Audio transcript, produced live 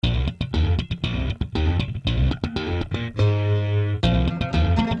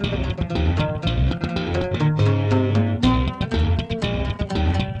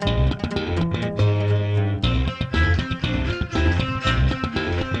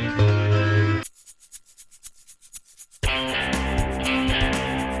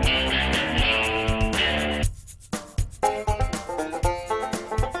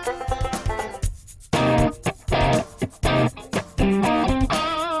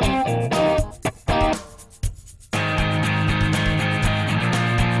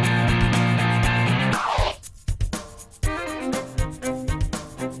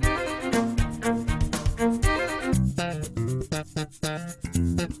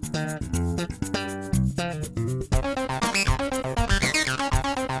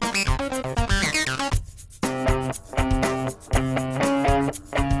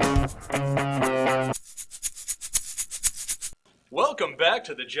back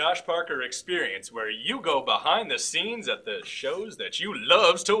to the Josh Parker Experience, where you go behind the scenes at the shows that you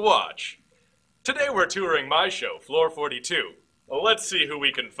loves to watch. Today we're touring my show, Floor 42. Well, let's see who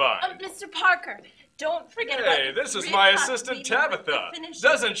we can find. Mr. Parker, don't forget about Hey, this is my assistant Tabitha.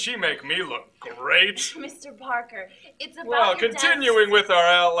 Doesn't she make me look great? Mr. Parker, it's about Well, your continuing with our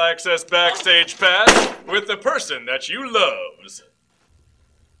All Access Backstage Pass with the person that you loves.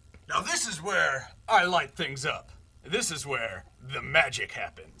 Now this is where I light things up. This is where the magic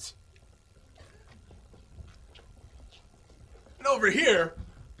happens. And over here,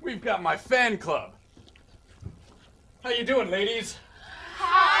 we've got my fan club. How you doing, ladies?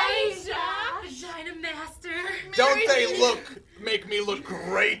 Hi, Josh. Vagina Master. Don't they make me look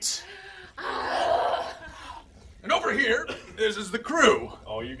great? And over here, this is the crew.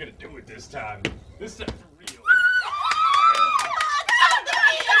 Oh, you're gonna do it this time. This time for real.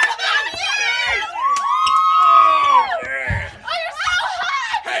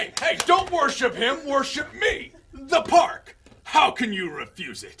 Hey, don't worship him, worship me. The park. How can you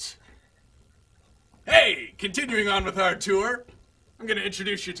refuse it? Hey, continuing on with our tour, I'm going to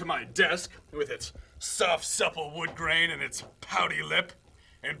introduce you to my desk with its soft, supple wood grain and its pouty lip.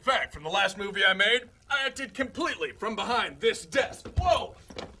 In fact, from the last movie I made, I acted completely from behind this desk. Whoa!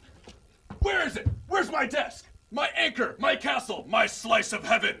 Where is it? Where's my desk? My anchor, my castle, my slice of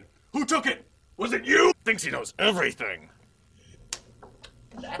heaven. Who took it? Was it you? Thinks he knows everything.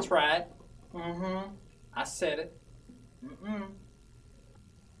 That's right. I said it.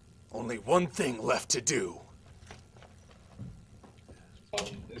 Only one thing left to do.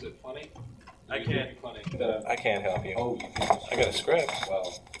 Is it funny? I can't. I can't help you. Oh, I got a script.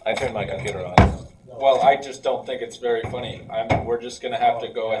 Well, I turned my computer on. well, I just don't think it's very funny. We're just gonna have to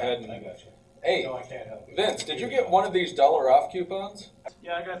go ahead and. I got you. Hey, No, I can't help you. Vince, did you get one of these $1 coupons?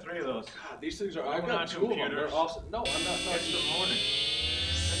 Yeah, I got 3 of those. God, these things are. I've got 2 of them. They're They're awesome. No, I'm not. It's the morning.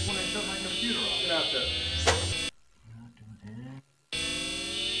 That's when I shut my computer off. Get out there.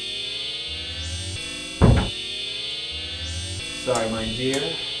 Sorry, my dear.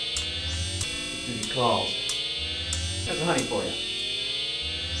 Duty calls. There's some honey for you.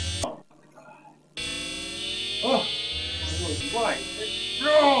 Oh, it was white. It's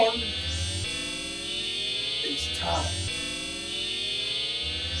drawn. It's time.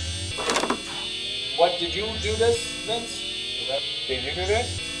 What, did you do this, Vince? Did you do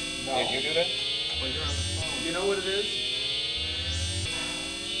this? No. Did you do this? Well, you're on the phone. You know what it is?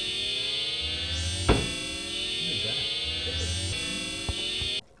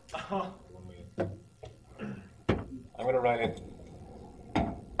 I'm gonna write it.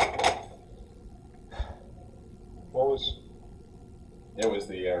 What was? It was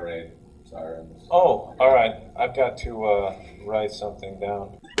the air raid sirens. Oh, all right. I've got to write something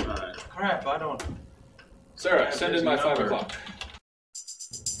down. Crap, I don't. Sarah, send in my 5 number. o'clock.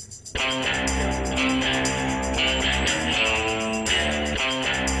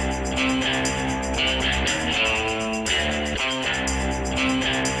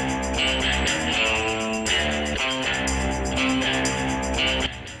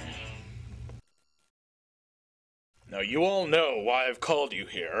 Now you all know why I've called you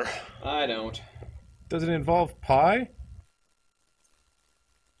here. I don't. Does it involve pi?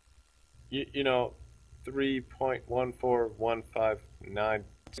 You know, 3.14159.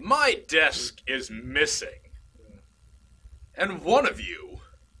 My desk is missing. And one of you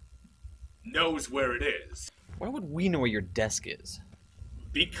knows where it is. Why would we know where your desk is?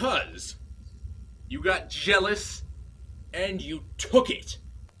 Because you got jealous and you took it.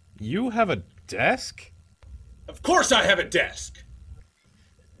 You have a desk? Of course I have a desk.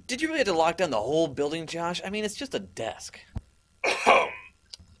 Did you really have to lock down the whole building, Josh? I mean, it's just a desk.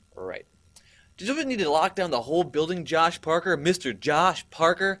 Right. Did you really need to lock down the whole building, Josh Parker? Mr. Josh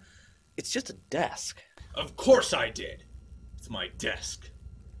Parker? It's just a desk. Of course I did. It's my desk.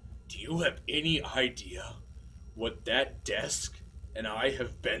 Do you have any idea what that desk and I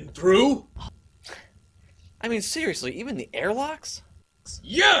have been through? I mean, seriously, even the airlocks?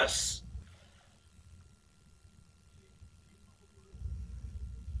 Yes!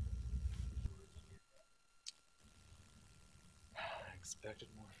 I expected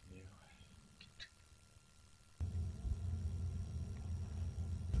more from you.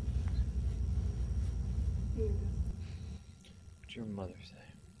 What'd your mother say?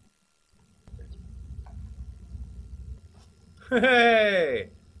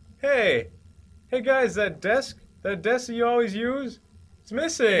 Hey guys, that desk that you always use, it's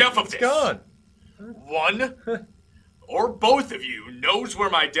missing. Enough of It's this. gone. One or both of you knows where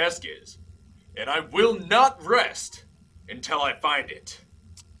my desk is, and I will not rest until I find it.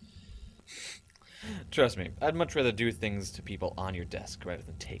 Trust me, I'd much rather do things to people on your desk rather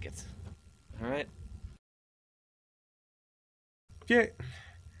than take it. Alright? Yeah.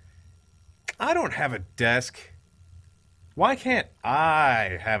 I don't have a desk. Why can't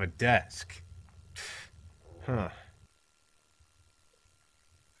I have a desk? Huh.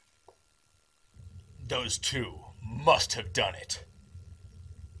 Those two must have done it.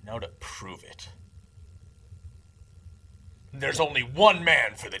 Now to prove it. There's only one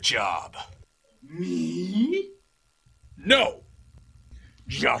man for the job. Me? No!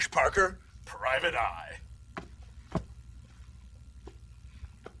 Josh Parker, Private Eye.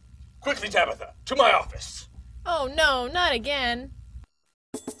 Quickly, Tabitha, to my office. Oh no, not again.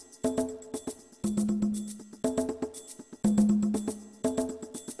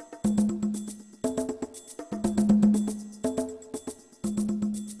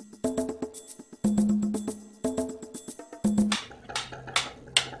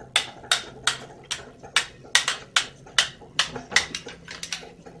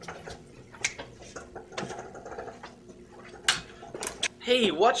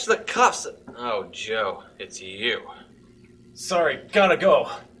 Hey, watch the cuffs! Oh, Joe, it's you. Sorry, gotta go.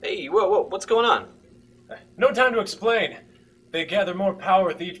 Hey, whoa, what's going on? No time to explain. They gather more power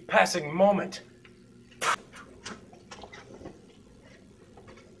with each passing moment.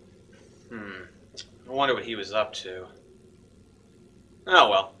 I wonder what he was up to. Oh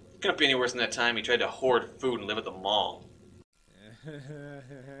well, couldn't be any worse than that time he tried to hoard food and live at the mall.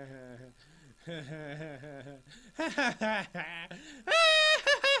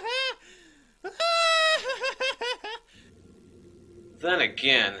 Then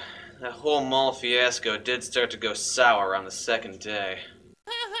again, that whole mall fiasco did start to go sour on the second day.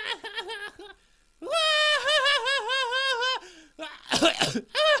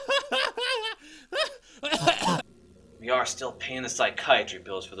 We are still paying the psychiatry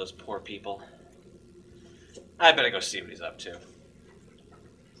bills for those poor people. I better go see what he's up to.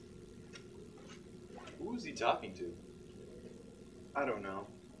 Who was he talking to? I don't know.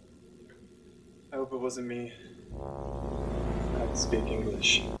 I hope it wasn't me. I don't speak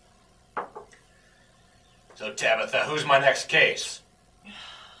English. So, Tabitha, who's my next case?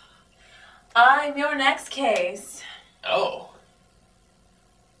 I'm your next case. Oh.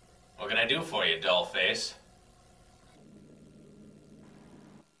 What can I do for you, doll face?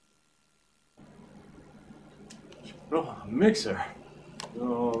 Oh, a mixer.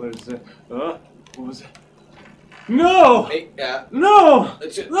 Oh, there's a... what was it? No! Hey, No!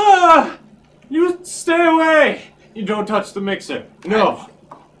 Ah! You stay away! You don't touch the mixer. No.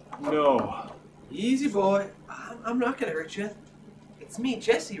 No. Easy, boy. I'm not gonna hurt you. It's me,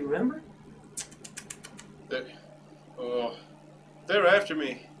 Jesse, remember? They're after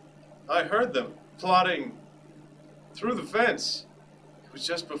me. I heard them plotting through the fence. It was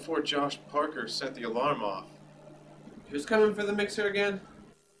just before Josh Parker set the alarm off. Who's coming for the mixer again?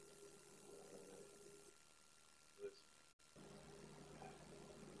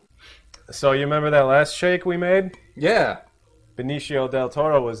 So you remember that last shake we made? Yeah. Benicio del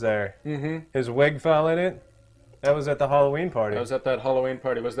Toro was there. Mm-hmm. His wig fell in it. That was at the Halloween party. I was at that Halloween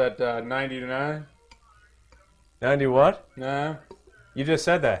party. Was that 99? 90 what? No. You just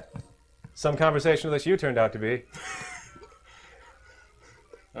said that. Some conversationalist you turned out to be.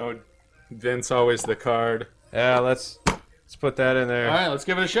 Oh, Vince always the card. Yeah, let's put that in there. All right, let's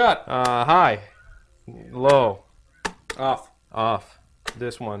give it a shot. High. Low. Off. Off.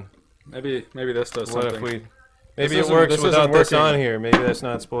 This one. Maybe this does What something. if we... Maybe This it works isn't without this working. on here. Maybe that's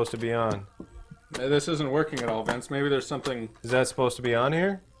not supposed to be on. This isn't working at all, Vince. Maybe there's something... Is that supposed to be on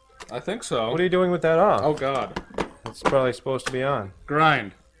here? I think so. What are you doing with that off? Oh, God. It's probably supposed to be on.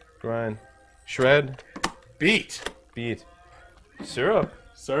 Grind. Grind. Shred. Beat. Beat. Syrup.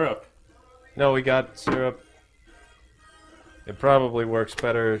 Syrup. No, we got syrup. It probably works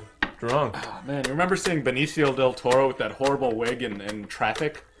better drunk. Oh, man, you remember seeing Benicio del Toro with that horrible wig in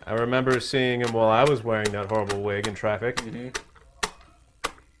Traffic? I remember seeing him while I was wearing that horrible wig in Traffic. Mm-hmm.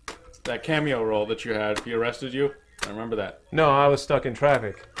 That cameo role that you had. He arrested you? I remember that. No, I was stuck in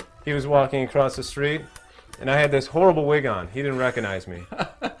traffic. He was walking across the street, and I had this horrible wig on. He didn't recognize me.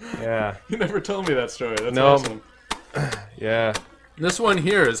 Yeah. You never told me that story. That's No. awesome. Yeah. This one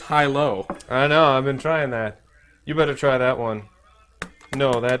here is high-low. I know, I've been trying that. You better try that one.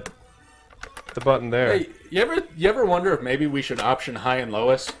 No, the button there. Hey, you ever wonder if maybe we should option high and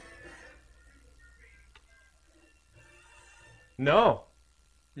lowest? No.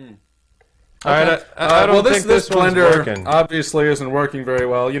 Okay. All right, I don't think this one's blender working. obviously isn't working very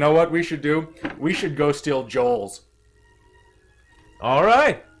well. You know what we should do? We should go steal Joel's. All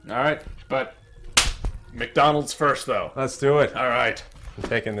right. All right, but McDonald's first, though. Let's do it. All right. I'm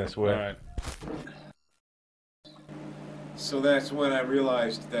taking this with. All right. So that's when I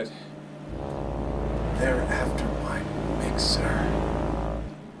realized that they're after my mixer.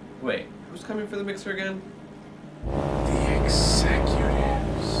 Wait, who's coming for the mixer again? The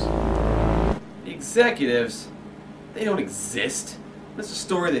executives. The executives? They don't exist. That's a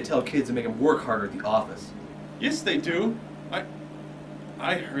story they tell kids to make them work harder at the office. Yes, they do.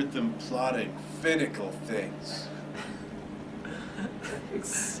 I heard them plotting finical things.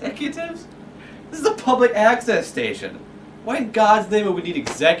 Executives? This is a public access station. Why in God's name would we need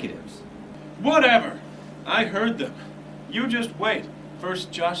executives? Whatever. I heard them. You just wait.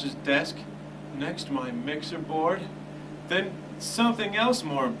 First Josh's desk, next my mixer board, then something else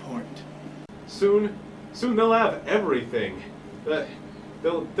more important. Soon they'll have everything. They'll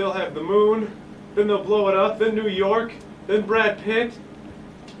have the moon, then they'll blow it up, then New York, then Brad Pitt,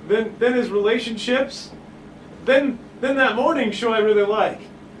 then his relationships, then that morning show I really like.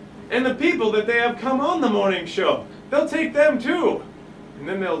 And the people that they have come on the morning show, they'll take them too. And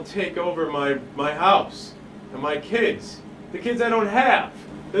then they'll take over my house and my kids, the kids I don't have.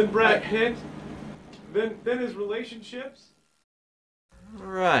 Then Brad Pitt, then his relationships.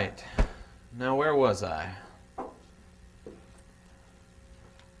 Right. Now where was I?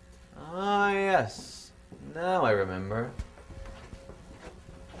 Ah, yes. Now I remember.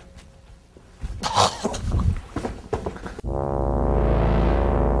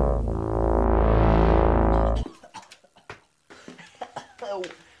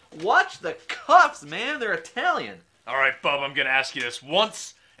 Watch the cuffs, man. They're Italian. All right, Bub, I'm gonna ask you this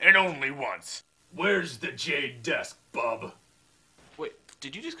once and only once. Where's the jade desk, Bub? Wait,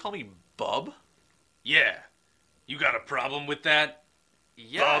 did you just call me Bub? Yeah. You got a problem with that?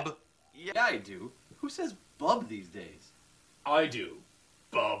 Yeah. Bub? Yeah, I do. Who says bub these days? I do.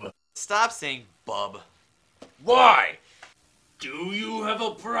 Bub. Stop saying Bub. Why? Do you have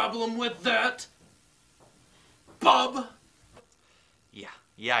a problem with that? Bub?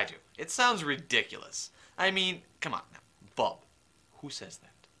 Yeah, I do. It sounds ridiculous. I mean, come on now. Bub. Who says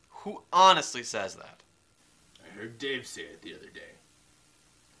that? Who honestly says that? I heard Dave say it the other day.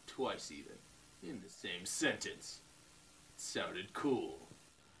 Twice even. In the same sentence. It sounded cool.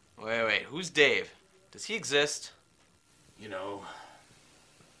 Wait. Who's Dave? Does he exist? You know,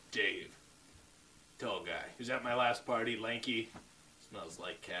 Dave. Tall guy. Who's at my last party, lanky. Smells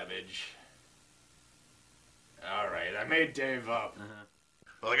like cabbage. Alright, I made Dave up.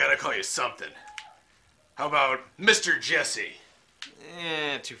 Well, I gotta call you something. How about Mr. Jesse?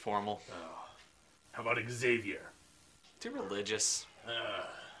 Too formal. Oh. How about Xavier? Too religious.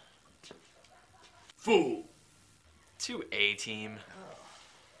 Fool. Too A-team.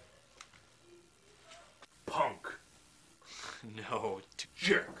 Punk. No.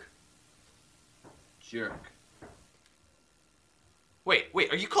 Jerk. Jerk. Wait,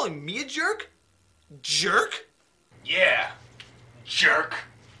 are you calling me a jerk? Jerk? Yeah. Jerk.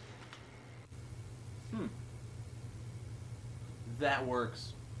 That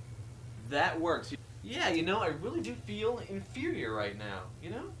works. That works. Yeah, you know, I really do feel inferior right now, you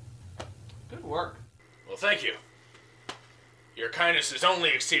know? Good work. Well, thank you. Your kindness is only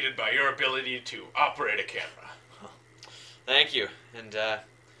exceeded by your ability to operate a camera. Thank you. And,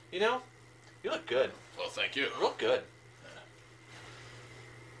 you know, you look good. Well, thank you. Real good.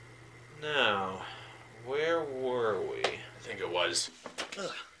 Now, where were we? I think it was.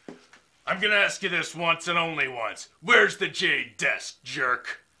 I'm gonna ask you this once and only once. Where's the jade desk,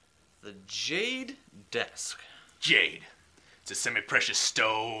 jerk? The jade desk. Jade. It's a semi-precious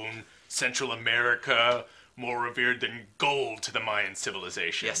stone, Central America, more revered than gold to the Mayan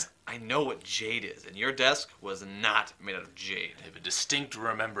civilization. Yes, I know what jade is, and your desk was not made out of jade. I have a distinct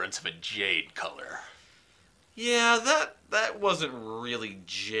remembrance of a jade color. Yeah, that wasn't really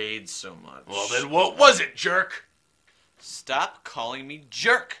jade so much. Well, then what was it, jerk? Stop calling me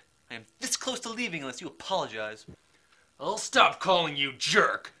jerk. I am this close to leaving unless you apologize. I'll stop calling you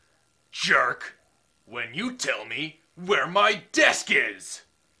jerk, when you tell me where my desk is.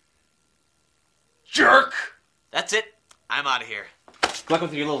 Jerk! That's it. I'm out of here. Good luck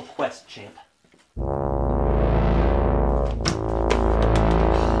with your little quest, champ.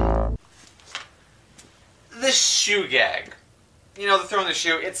 This shoe gag. You know, the throwing the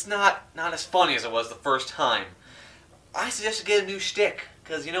shoe, it's not as funny as it was the first time. I suggest you get a new shtick,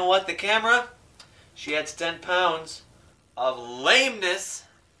 because you know what? The camera, she adds 10 pounds of lameness.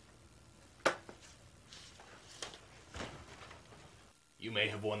 You may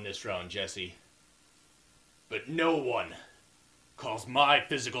have won this round, Jesse. But no one calls my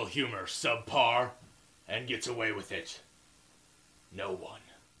physical humor subpar and gets away with it. No one.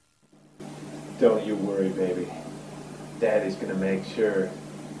 Don't you worry, baby. Daddy's gonna make sure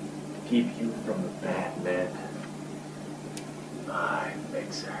to keep you from the bad men. My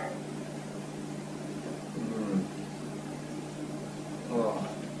mixer.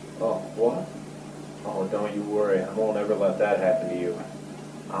 Oh, what? Oh, don't you worry. I won't ever let that happen to you.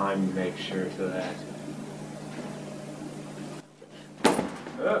 I make sure to that.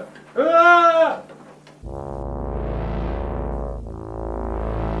 Ah!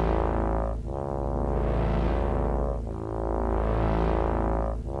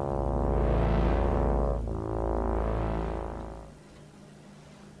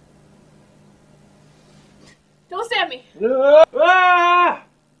 Don't stab me. Ah!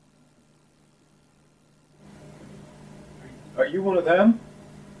 Are you one of them?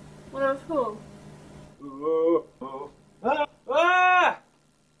 One of who? Ah! Ah!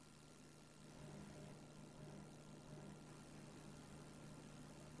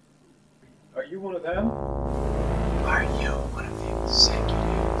 Are you one of them? Are you one of the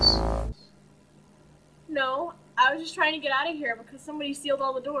executives? No, I was just trying to get out of here because somebody sealed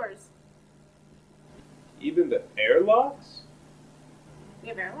all the doors. Even the airlocks? We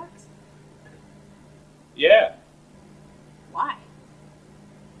have airlocks? Yeah, Why?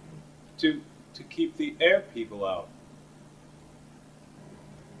 to keep the air people out.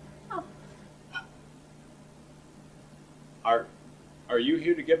 Oh. Are you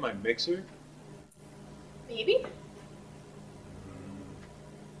here to get my mixer? Maybe?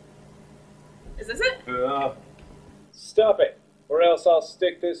 Is this it? Stop it, or else I'll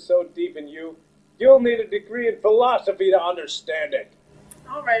stick this so deep in you, you'll need a degree in philosophy to understand it.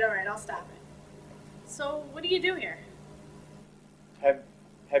 Alright, I'll stop it. So, what do you do here?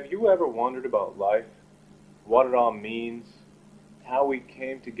 Have you ever wondered about life? What it all means? How we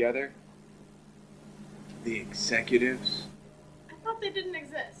came together? The executives? I thought they didn't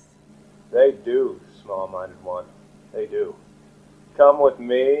exist. They do, small-minded one. They do. Come with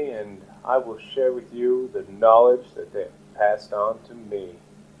me, and I will share with you the knowledge that they have passed on to me.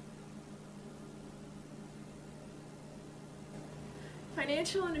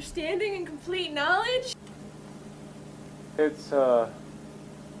 Financial understanding and complete knowledge? It's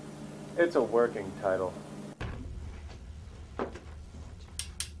a working title.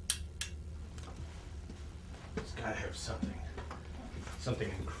 He's gotta have something. Something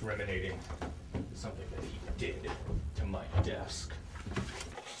incriminating. Something that he did to my desk.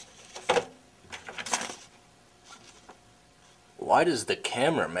 Why does the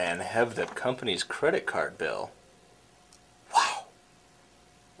cameraman have the company's credit card bill? Wow.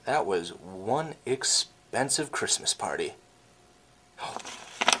 That was one expensive Christmas party.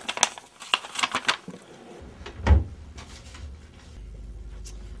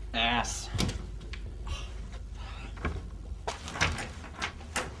 Ass.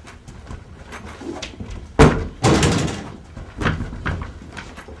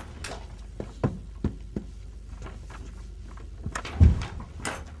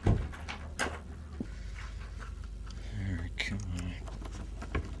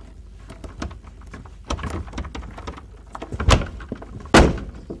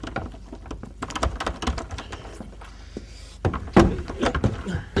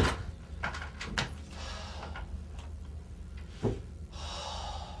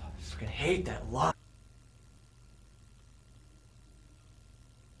 I hate that lot.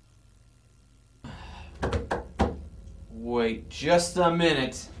 Wait just a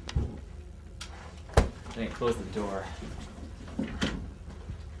minute. I didn't close the door.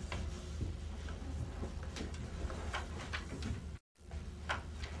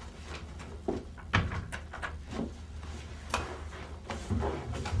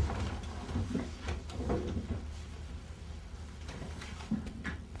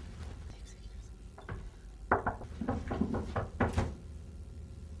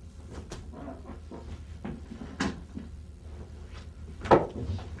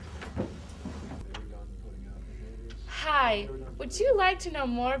 Hi, would you like to know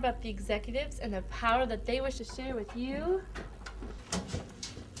more about the executives and the power that they wish to share with you?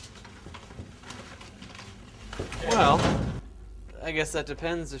 Well, I guess that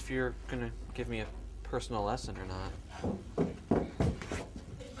depends if you're gonna give me a personal lesson or not.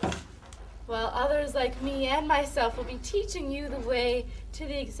 Well, others like me and myself will be teaching you the way to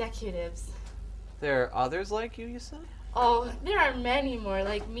the executives. There are others like you said? Oh, there are many more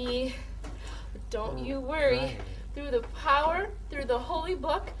like me. But don't you worry. Right. Through the power, through the holy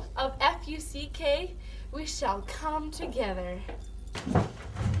book of FUCK, we shall come together.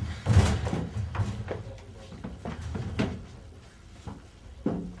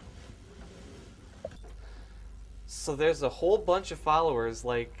 So there's a whole bunch of followers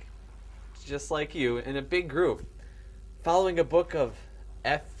just like you in a big group following a book of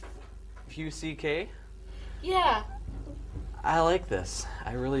FUCK? Yeah, I like this.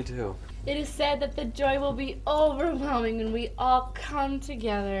 I really do. it is said that the joy will be overwhelming when we all come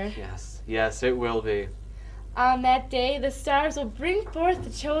together. Yes. Yes, it will be. On that day, the stars will bring forth the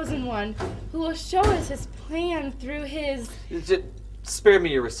chosen one, who will show us his plan through his... Just spare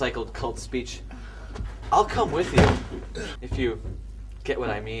me your recycled cult speech. I'll come with you, if you get what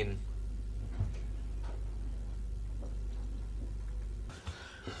I mean.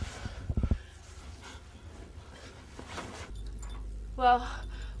 Well,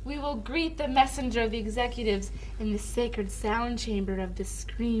 we will greet the messenger of the executives in the sacred sound chamber of the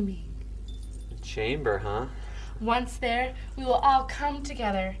screaming. Chamber, huh? Once there, we will all come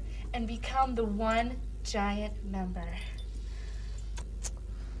together and become the one giant member.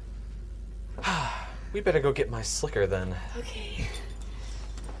 We better go get my slicker then. Okay.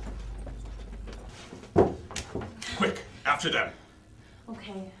 Quick, after them.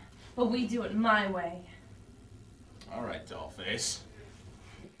 Okay, but we do it my way. All right, Dollface.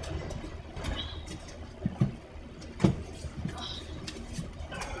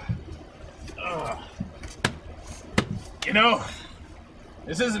 You know,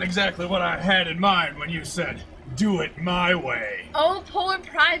 this isn't exactly what I had in mind when you said, do it my way. Oh, poor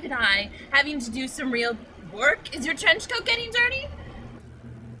Private Eye, having to do some real work. Is your trench coat getting dirty?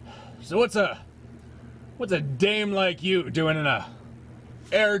 So what's a dame like you doing in a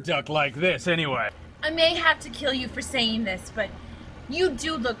air duct like this anyway? I may have to kill you for saying this, but you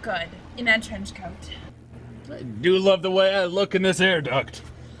do look good in that trench coat. I do love the way I look in this air duct.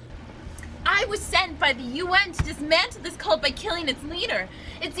 I was sent by the UN to dismantle this cult by killing its leader.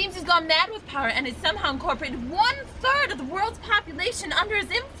 It seems he's gone mad with power and has somehow incorporated 1/3 of the world's population under his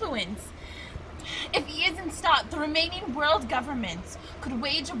influence. If he isn't stopped, the remaining world governments could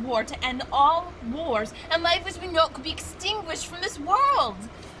wage a war to end all wars, and life as we know it could be extinguished from this world.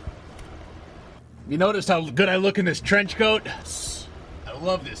 You noticed how good I look in this trench coat? I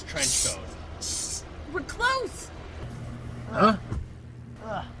love this trench coat. We're close. Huh?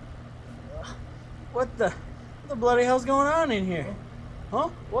 What the bloody hell's going on in here? Huh?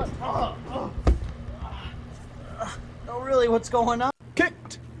 What? No, really, what's going on?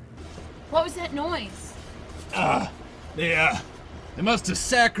 Kicked! What was that noise? They must have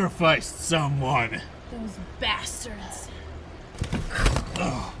sacrificed someone. Those bastards.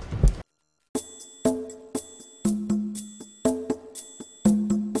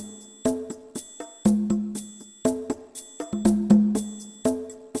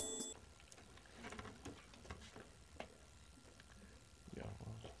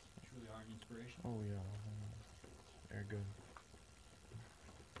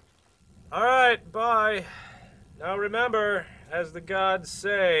 All right, bye. Now remember, as the gods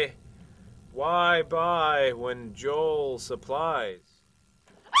say, why buy when Joel supplies?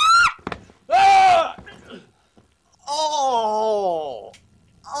 Ah! Oh!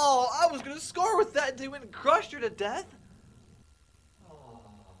 Oh, I was gonna score with that until you went and crushed her to death.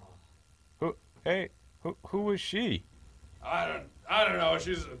 Who was she? I don't know.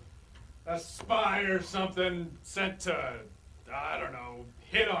 She's a spy or something sent to, I don't know,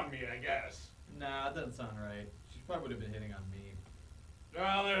 hit on me, I guess. Nah, that doesn't sound right. She probably would have been hitting on me.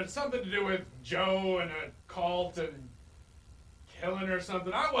 Well, there's something to do with Joe and a cult and killing or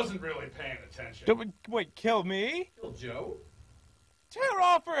something. I wasn't really paying attention. Wait, kill me? Kill Joe? Tear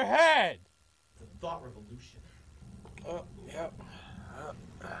off her head! The thought revolution. Oh, yeah.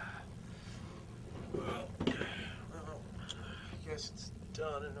 I guess it's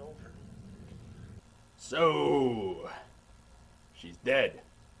done and over. So, she's dead.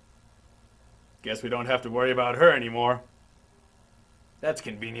 Guess we don't have to worry about her anymore. That's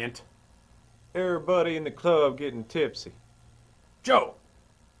convenient. Everybody in the club getting tipsy. Joe,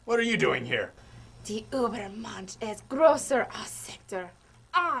 what are you doing here? Die Übermacht ist größer als Sektor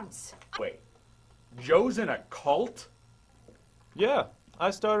 1. Wait, Joe's in a cult? Yeah, I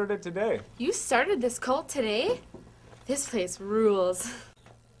started it today. You started this cult today? This place rules.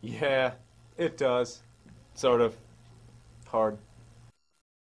 Yeah, it does. Sort of. Hard.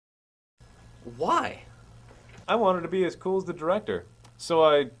 Why? I wanted to be as cool as the director, so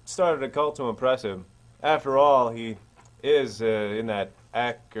I started a cult to impress him. After all, he is in that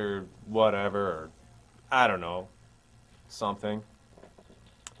act or whatever, or I don't know, something.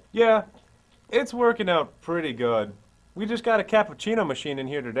 Yeah, it's working out pretty good. We just got a cappuccino machine in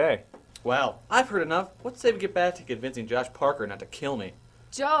here today. Well, I've heard enough. Let's say we get back to convincing Josh Parker not to kill me.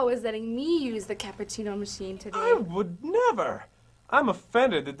 Joe is letting me use the cappuccino machine today. I would never. I'm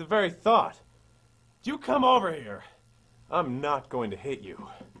offended at the very thought. You come over here. I'm not going to hit you.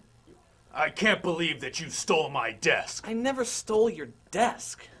 I can't believe that you stole my desk. I never stole your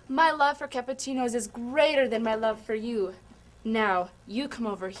desk. My love for cappuccinos is greater than my love for you. Now, you come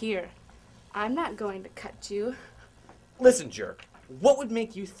over here. I'm not going to cut you. Listen, jerk. What would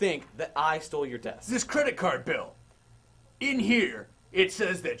make you think that I stole your desk? This credit card bill. In here, it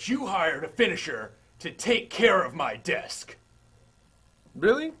says that you hired a finisher to take care of my desk.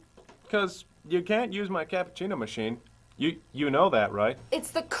 Really? Because you can't use my cappuccino machine. You know that, right?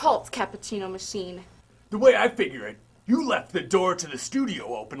 It's the cult's cappuccino machine. The way I figure it, you left the door to the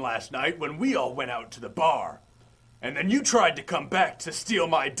studio open last night when we all went out to the bar. And then you tried to come back to steal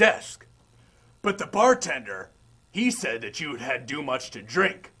my desk. But the bartender, he said that you had had too much to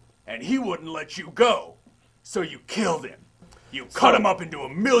drink, and he wouldn't let you go. So you killed him. You cut him up into a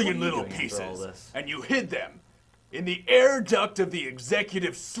million little pieces, and you hid them in the air duct of the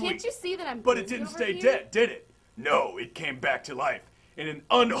executive suite. Can't you see that I'm But it busy didn't over stay here? dead, did it? No, it came back to life in an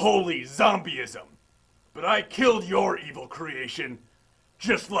unholy zombieism. But I killed your evil creation,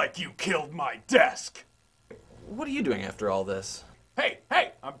 just like you killed my desk. What are you doing after all this? Hey,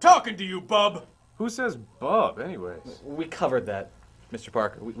 I'm talking to you, bub. Who says bub, anyways? We covered that, Mr.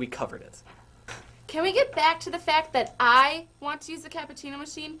 Parker. We covered it. Can we get back to the fact that I want to use the cappuccino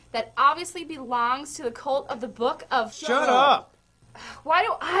machine that obviously belongs to the cult of the Book of... Shut up! Why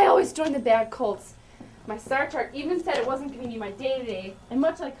do I always join the bad cults? My Star Trek even said it wasn't going to be my day-to-day. And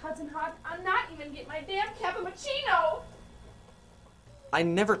much like Hudson Hawk, I'm not even getting my damn cappuccino! I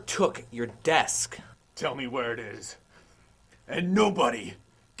never took your desk. Tell me where it is. And nobody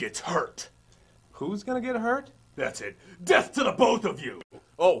gets hurt. Who's gonna get hurt? That's it. Death to the both of you.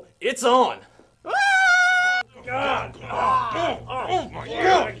 Oh, it's on. God. Oh my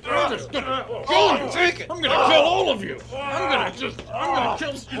God. I'm just gonna take it. I'm gonna kill all of you. I'm gonna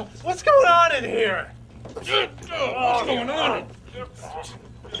kill you. What's going on in here? What's going on?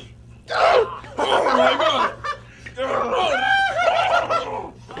 Oh my God.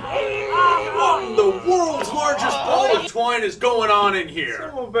 What in the world's largest ball of twine is going on in here?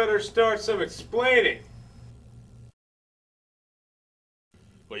 Someone better start some explaining.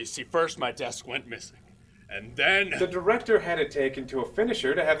 Well, you see, first my desk went missing. And then... The director had it taken to a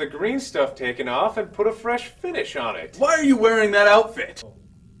finisher to have the green stuff taken off and put a fresh finish on it. Why are you wearing that outfit?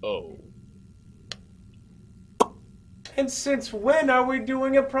 Oh. And since when are we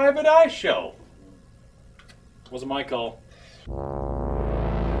doing a private eye show? Wasn't my call.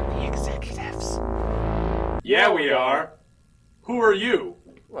 The executives. Yeah, we are. Who are you?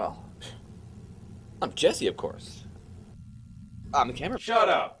 Well, I'm Jesse, of course. I'm the camera. Shut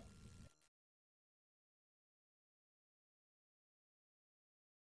up.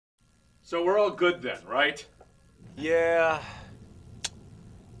 So we're all good then, right? Yeah.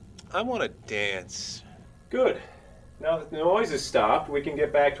 I want to dance. Good. Now that the noise has stopped, we can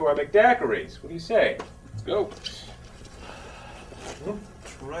get back to our McDaiquiris. What do you say? Let's go.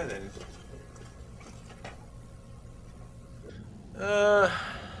 Try then.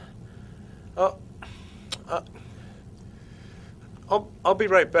 I'll be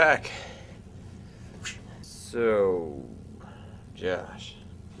right back. So, Josh.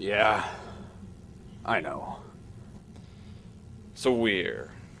 Yeah, I know. So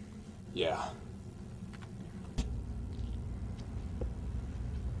we're... Yeah.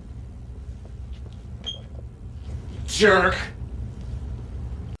 Jerk!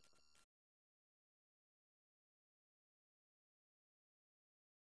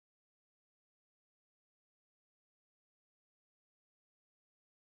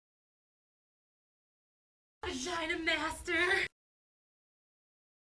 Vagina master.